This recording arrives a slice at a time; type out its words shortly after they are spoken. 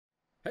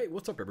Hey,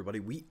 what's up everybody?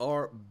 We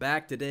are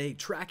back today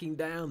tracking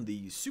down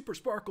the Super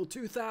Sparkle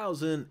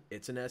 2000.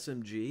 It's an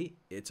SMG,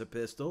 it's a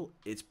pistol,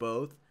 it's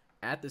both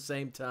at the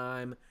same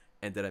time,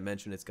 and did I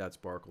mention it's got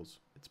sparkles?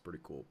 It's pretty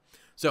cool.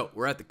 So,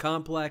 we're at the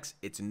complex,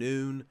 it's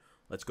noon,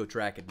 let's go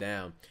track it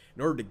down.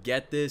 In order to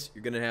get this,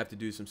 you're going to have to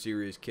do some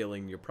serious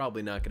killing. You're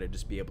probably not going to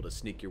just be able to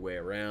sneak your way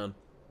around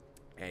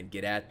and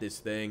get at this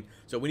thing.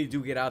 So when you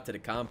do get out to the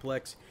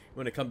complex, you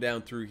want to come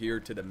down through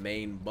here to the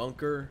main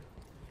bunker.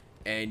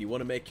 And you want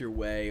to make your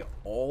way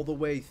all the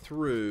way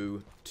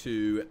through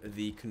to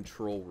the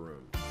control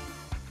room.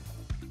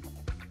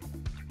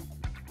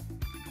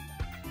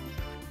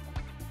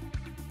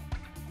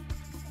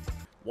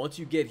 Once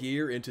you get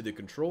here into the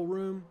control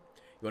room,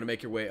 you want to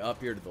make your way up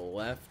here to the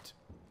left.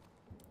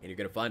 And you're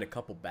going to find a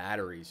couple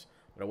batteries.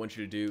 What I want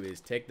you to do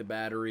is take the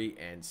battery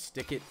and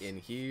stick it in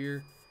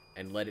here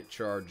and let it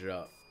charge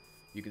up.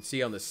 You can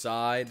see on the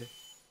side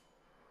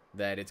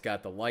that it's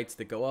got the lights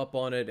that go up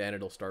on it, and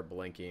it'll start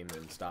blinking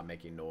and stop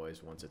making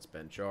noise once it's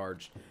been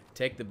charged.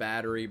 Take the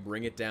battery,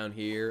 bring it down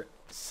here,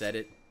 set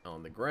it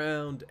on the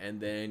ground,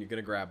 and then you're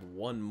going to grab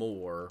one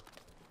more,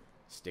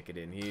 stick it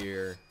in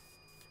here,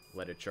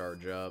 let it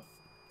charge up,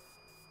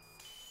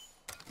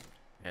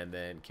 and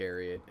then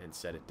carry it and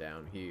set it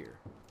down here.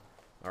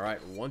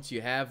 Alright, once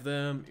you have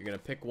them, you're going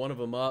to pick one of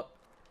them up,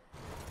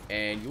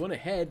 and you want to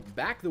head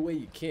back the way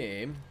you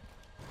came.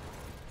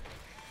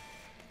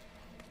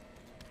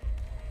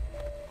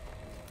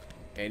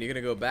 And you're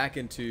going to go back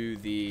into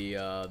the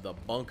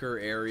bunker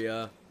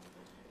area.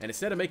 And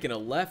instead of making a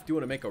left, you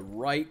want to make a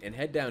right and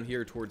head down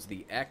here towards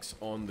the X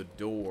on the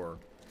door.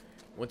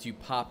 Once you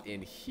pop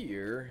in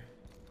here,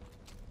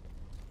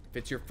 if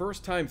it's your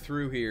first time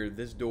through here,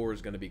 this door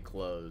is going to be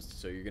closed.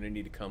 So you're going to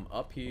need to come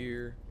up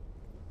here,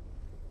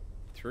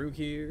 through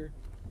here,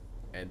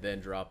 and then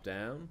drop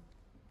down.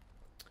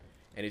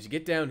 And as you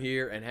get down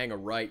here and hang a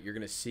right, you're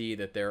going to see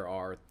that there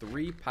are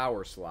 3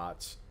 power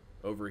slots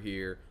over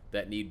here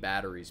that need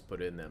batteries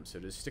put in them. So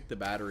just stick the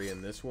battery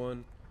in this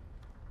one.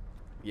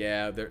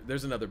 Yeah,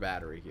 there's another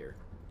battery here.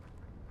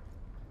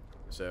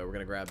 So we're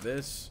gonna grab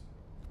this.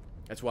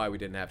 That's why we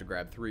didn't have to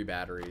grab 3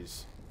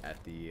 batteries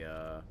at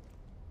the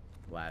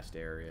last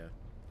area.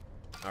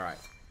 Alright,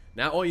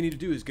 now all you need to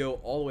do is go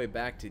all the way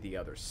back to the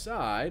other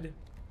side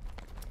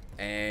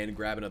and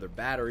grab another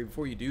battery.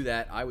 Before you do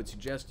that, I would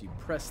suggest you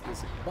press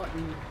this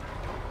button.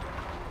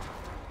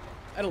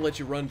 That'll let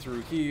you run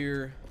through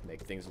here,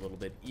 make things a little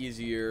bit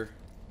easier.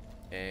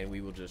 And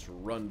we will just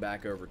run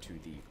back over to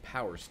the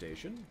power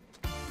station.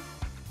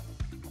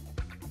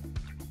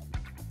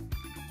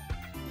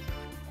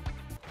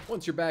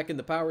 Once you're back in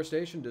the power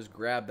station, just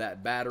grab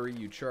that battery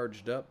you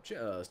charged up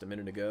just a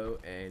minute ago,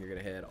 and you're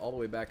going to head all the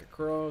way back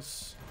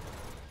across.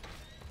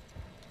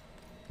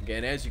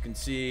 Again, as you can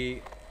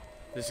see,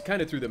 this is kind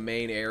of through the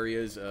main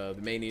areas, the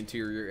main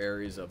interior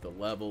areas of the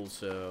level,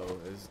 so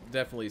there's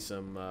definitely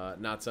some,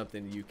 not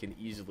something you can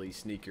easily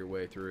sneak your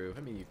way through.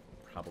 I mean, you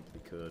probably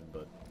could,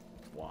 but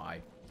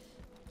why?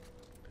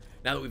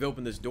 Now that we've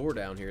opened this door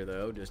down here,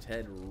 though, just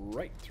head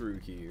right through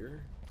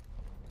here.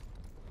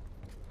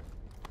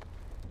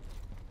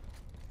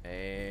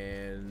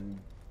 And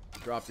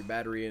drop your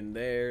battery in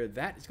there.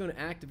 That is going to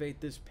activate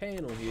this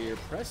panel here.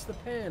 Press the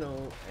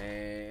panel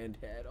and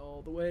head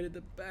all the way to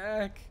the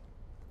back.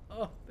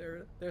 Oh,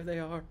 there they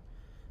are.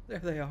 There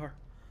they are.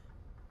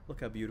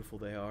 Look how beautiful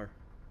they are.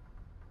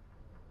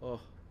 Oh,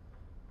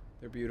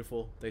 they're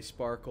beautiful. They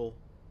sparkle.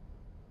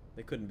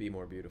 They couldn't be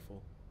more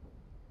beautiful.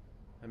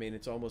 I mean,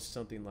 it's almost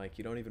something like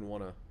you don't even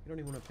want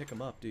to pick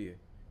them up, do you?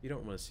 You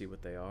don't want to see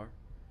what they are.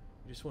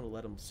 You just want to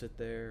let them sit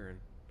there and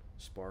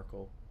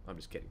sparkle. I'm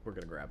just kidding. We're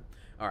going to grab them.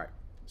 All right.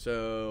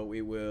 So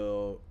we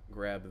will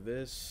grab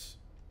this.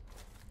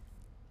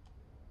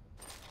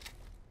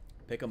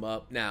 Pick them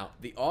up. Now,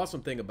 the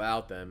awesome thing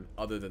about them,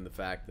 other than the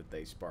fact that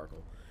they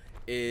sparkle,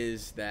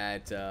 is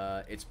that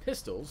it's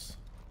pistols.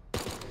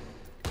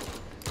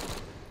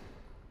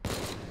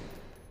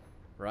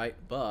 Right?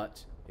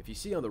 But if you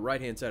see on the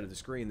right-hand side of the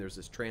screen, there's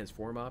this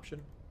transform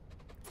option.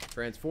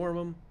 Transform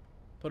them,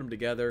 put them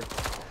together,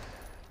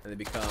 and they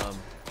become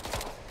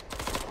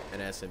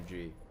an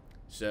SMG.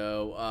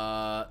 So,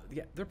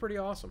 yeah, they're pretty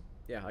awesome.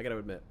 Yeah, I gotta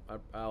admit,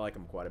 I like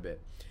them quite a bit.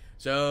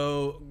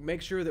 So,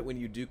 make sure that when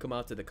you do come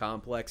out to the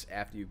complex,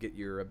 after you get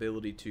your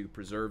ability to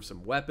preserve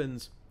some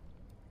weapons,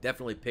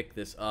 definitely pick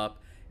this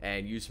up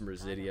and use some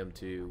Residium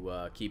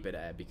to keep it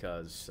at,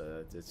 because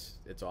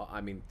it's all,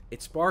 I mean,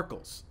 it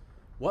sparkles.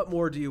 What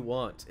more do you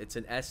want? It's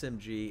an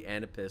SMG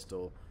and a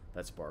pistol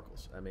that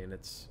sparkles. I mean,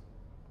 it's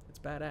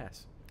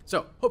badass.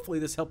 So, hopefully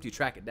this helped you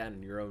track it down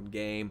in your own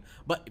game.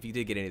 But if you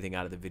did get anything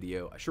out of the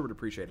video, I sure would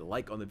appreciate a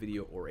like on the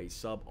video or a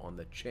sub on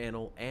the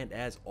channel. And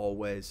as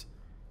always,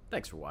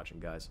 thanks for watching,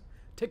 guys.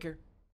 Take care.